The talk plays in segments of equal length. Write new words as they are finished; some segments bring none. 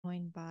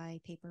joined by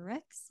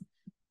PRX.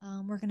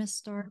 We're going to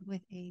start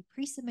with a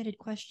pre-submitted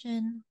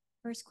question.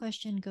 First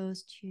question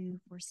goes to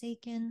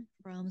Forsaken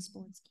from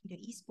Sportskeeda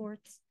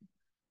Esports.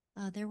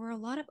 There were a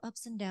lot of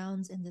ups and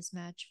downs in this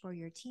match for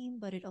your team,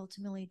 but it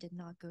ultimately did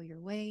not go your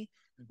way.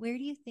 Where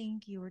do you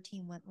think your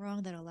team went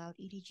wrong that allowed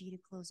EDG to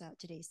close out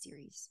today's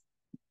series?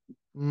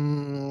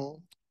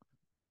 Well,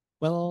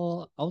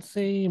 I'll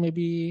say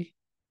maybe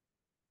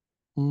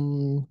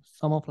some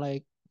of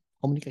like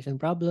communication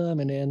problem,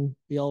 and then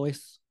we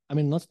always, I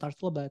mean, not start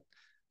slow, but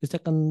the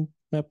second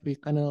map we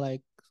kind of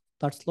like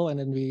start slow, and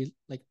then we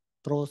like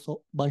throw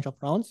so bunch of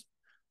rounds,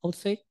 I would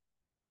say,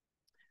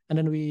 and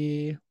then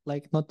we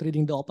like not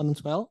reading the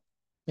opponents well.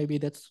 Maybe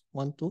that's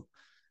one too.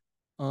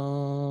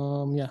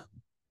 Yeah.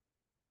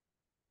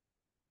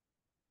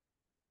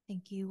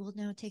 Thank you. We'll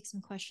now take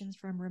some questions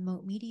from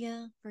remote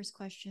media. First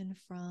question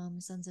from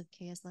Sons of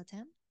KS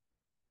Latam.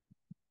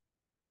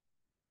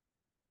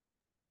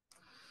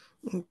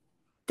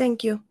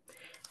 Thank you.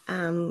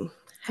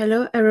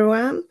 Hello,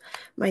 everyone.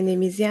 My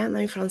name is Jan.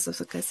 I'm from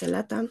Sons of KS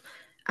Latam.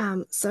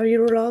 Sorry,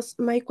 Rulos.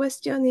 My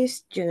question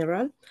is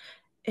general.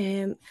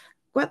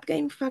 What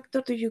game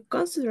factor do you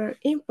consider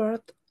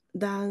important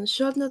that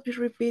should not be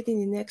repeated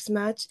in the next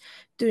match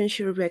to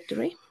ensure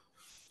victory?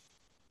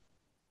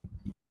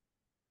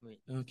 Wait,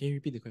 Can you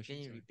repeat the question?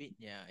 can you repeat?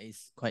 Yeah,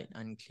 it's quite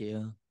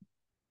unclear.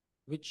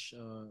 Which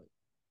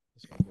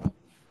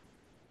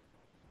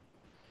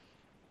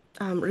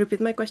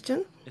Repeat my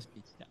question. yes,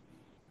 please. Yeah.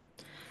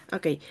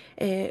 Okay.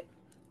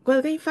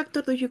 What game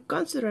factor do you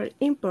consider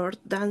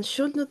important that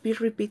should not be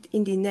repeated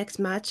in the next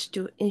match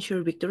to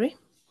ensure victory?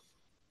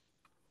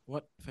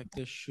 What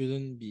factors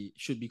should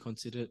be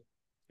considered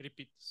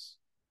repeats?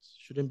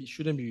 Shouldn't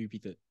be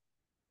repeated.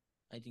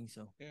 I think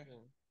so. Yeah.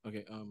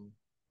 Okay.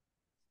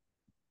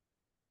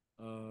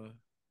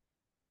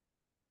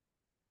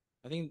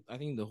 I think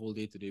the whole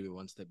day today we're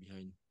one step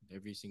behind.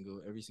 Every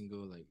single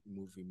like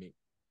move we make,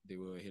 they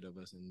were ahead of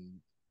us,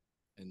 and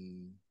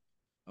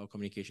our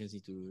communications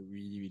need to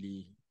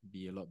really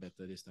be a lot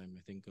better this time.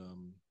 I think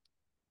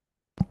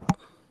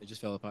it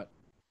just fell apart,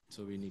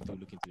 so we need to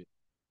look into it.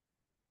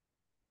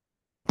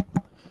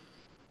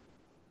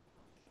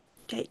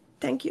 Okay,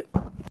 thank you.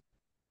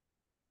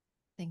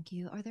 Thank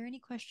you. Are there any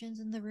questions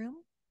in the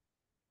room?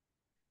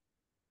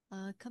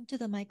 Come to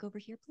the mic over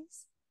here,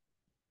 please.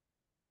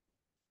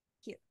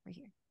 Here, right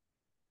here.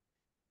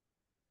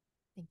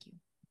 Thank you.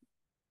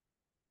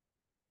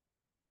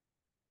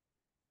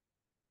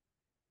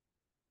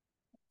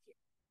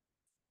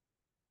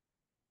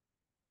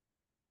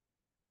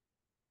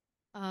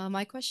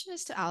 My question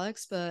is to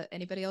Alex, but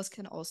anybody else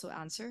can also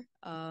answer.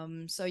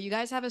 So you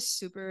guys have a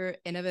super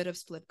innovative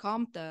split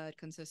comp that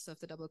consists of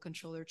the double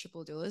controller,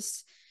 triple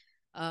duelist.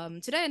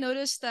 Today I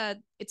noticed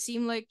that it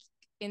seemed like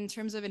in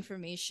terms of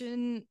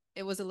information,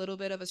 it was a little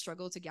bit of a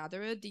struggle to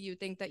gather it. Do you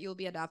think that you'll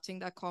be adapting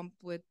that comp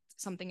with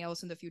something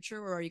else in the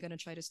future, or are you going to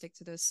try to stick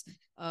to this?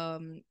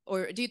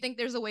 Or do you think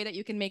there's a way that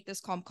you can make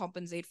this comp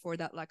compensate for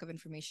that lack of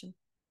information?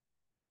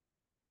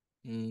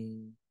 I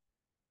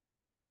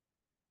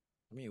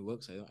mean, it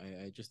works.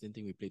 I just didn't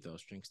think we played to our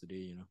strengths today.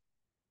 You know,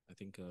 I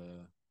think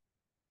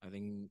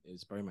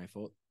it's probably my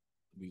fault.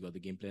 We got the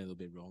game plan a little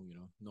bit wrong. You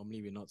know,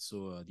 normally we're not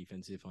so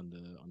defensive on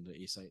the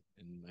A side,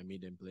 and I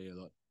made them play a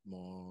lot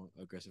more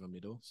aggressive on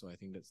middle. So I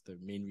think that's the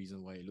main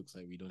reason why it looks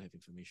like we don't have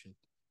information.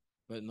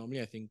 But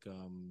normally I think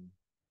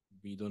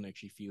we don't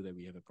actually feel that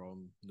we have a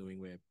problem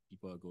knowing where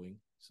people are going.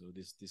 So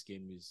this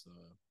game is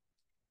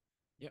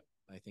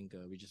I think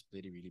we just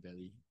played it really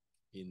badly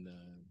in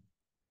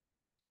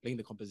playing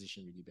the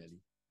composition really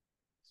badly.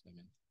 So I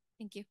meant.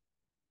 Thank you.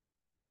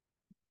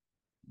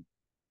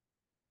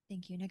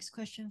 Thank you. Next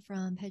question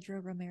from Pedro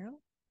Romero.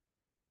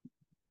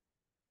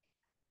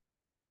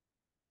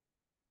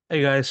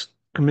 Hey guys,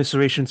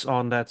 commiserations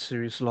on that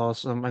series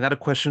loss. I got a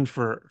question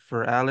for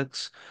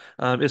Alex.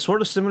 It's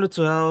sort of similar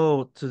to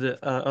how to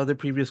the other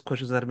previous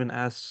questions that have been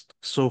asked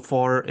so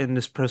far in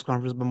this press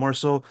conference, but more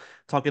so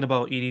talking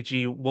about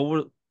EDG.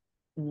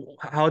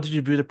 How did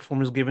you view the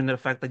performance given the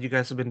fact that you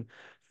guys have been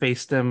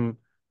faced them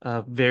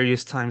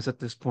various times at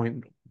this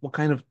point? What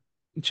kind of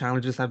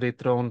challenges have they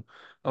thrown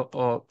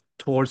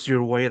towards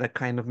your way that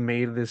kind of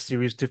made this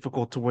series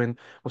difficult to win?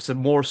 Was it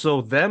more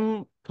so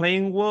them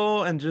playing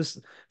well and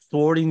just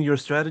thwarting your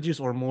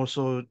strategies, or more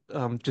so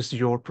just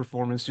your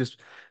performance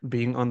just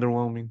being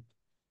underwhelming?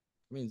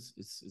 I mean,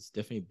 it's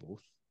definitely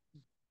both.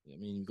 I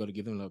mean, you got to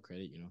give them a lot of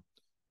credit, you know.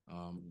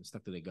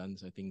 Stuck to their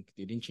guns. I think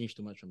they didn't change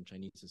too much from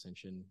Chinese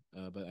Ascension,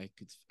 but I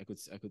could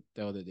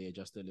tell that they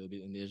adjusted a little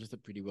bit, and they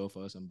adjusted pretty well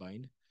for us on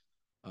Bind.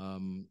 I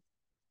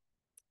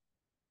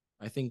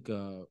think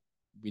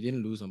we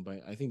didn't lose on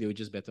Bind. I think they were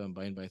just better on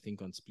Bind, but I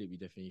think on Split we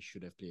definitely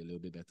should have played a little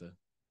bit better,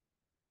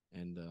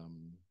 and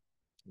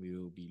we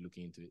will be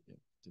looking into it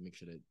to make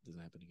sure that it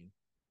doesn't happen again.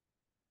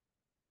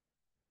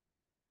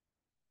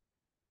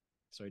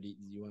 Sorry, do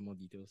you want more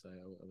details? I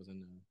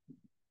wasn't.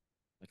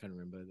 I can't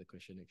remember the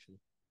question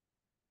actually.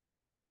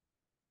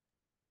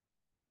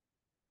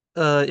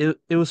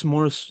 It was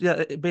more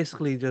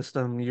basically just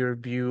your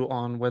view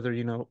on whether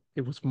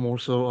it was more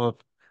so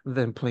of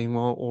them playing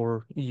well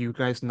or you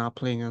guys not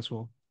playing as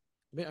well?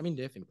 I mean,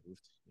 they've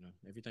improved. You know,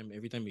 every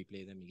time we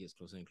play them, it gets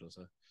closer and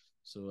closer.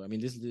 So I mean,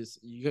 this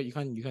you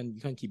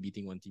can't keep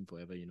beating one team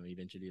forever. You know,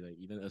 eventually, like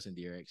even us and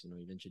DRX, you know,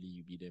 eventually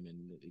you beat them,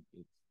 and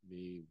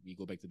we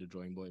go back to the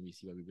drawing board and we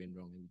see what we went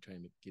wrong and we try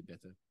and make it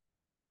better.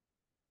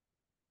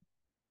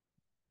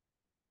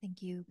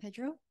 Thank you,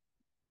 Pedro.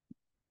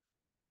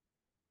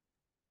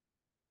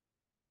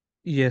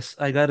 Yes,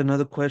 I got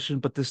another question,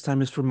 but this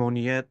time is for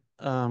Moniette.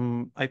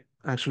 I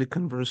actually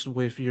conversed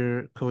with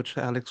your coach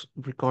Alex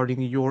regarding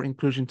your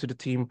inclusion to the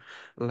team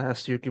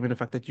last year, given the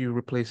fact that you're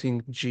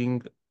replacing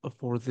Jing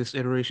for this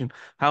iteration.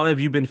 How have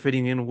you been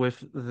fitting in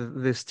with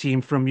this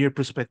team from your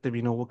perspective?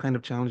 You know, what kind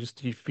of challenges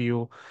do you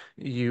feel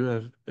you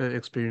have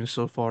experienced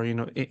so far? You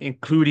know,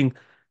 including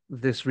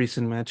this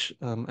recent match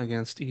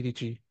against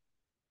EDG.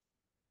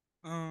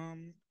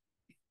 Um,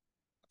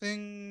 I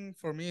think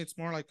for me it's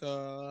more like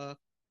a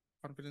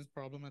confidence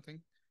problem. I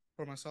think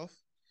for myself,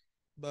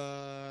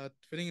 but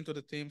fitting into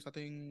the teams, I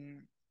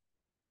think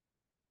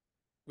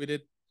we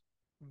did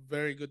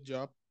very good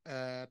job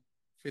at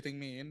fitting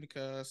me in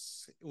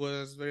because it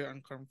was very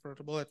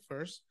uncomfortable at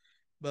first,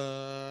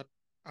 but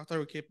after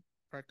we keep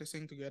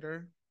practicing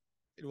together,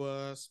 it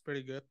was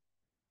pretty good.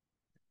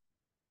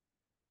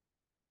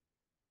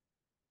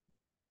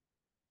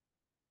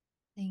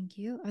 Thank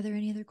you. Are there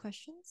any other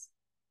questions?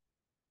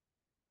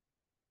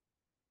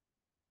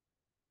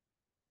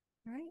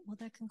 All right. Well,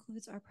 that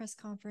concludes our press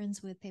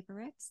conference with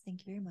PRX.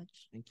 Thank you very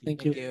much. Thank you.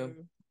 Thank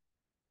you.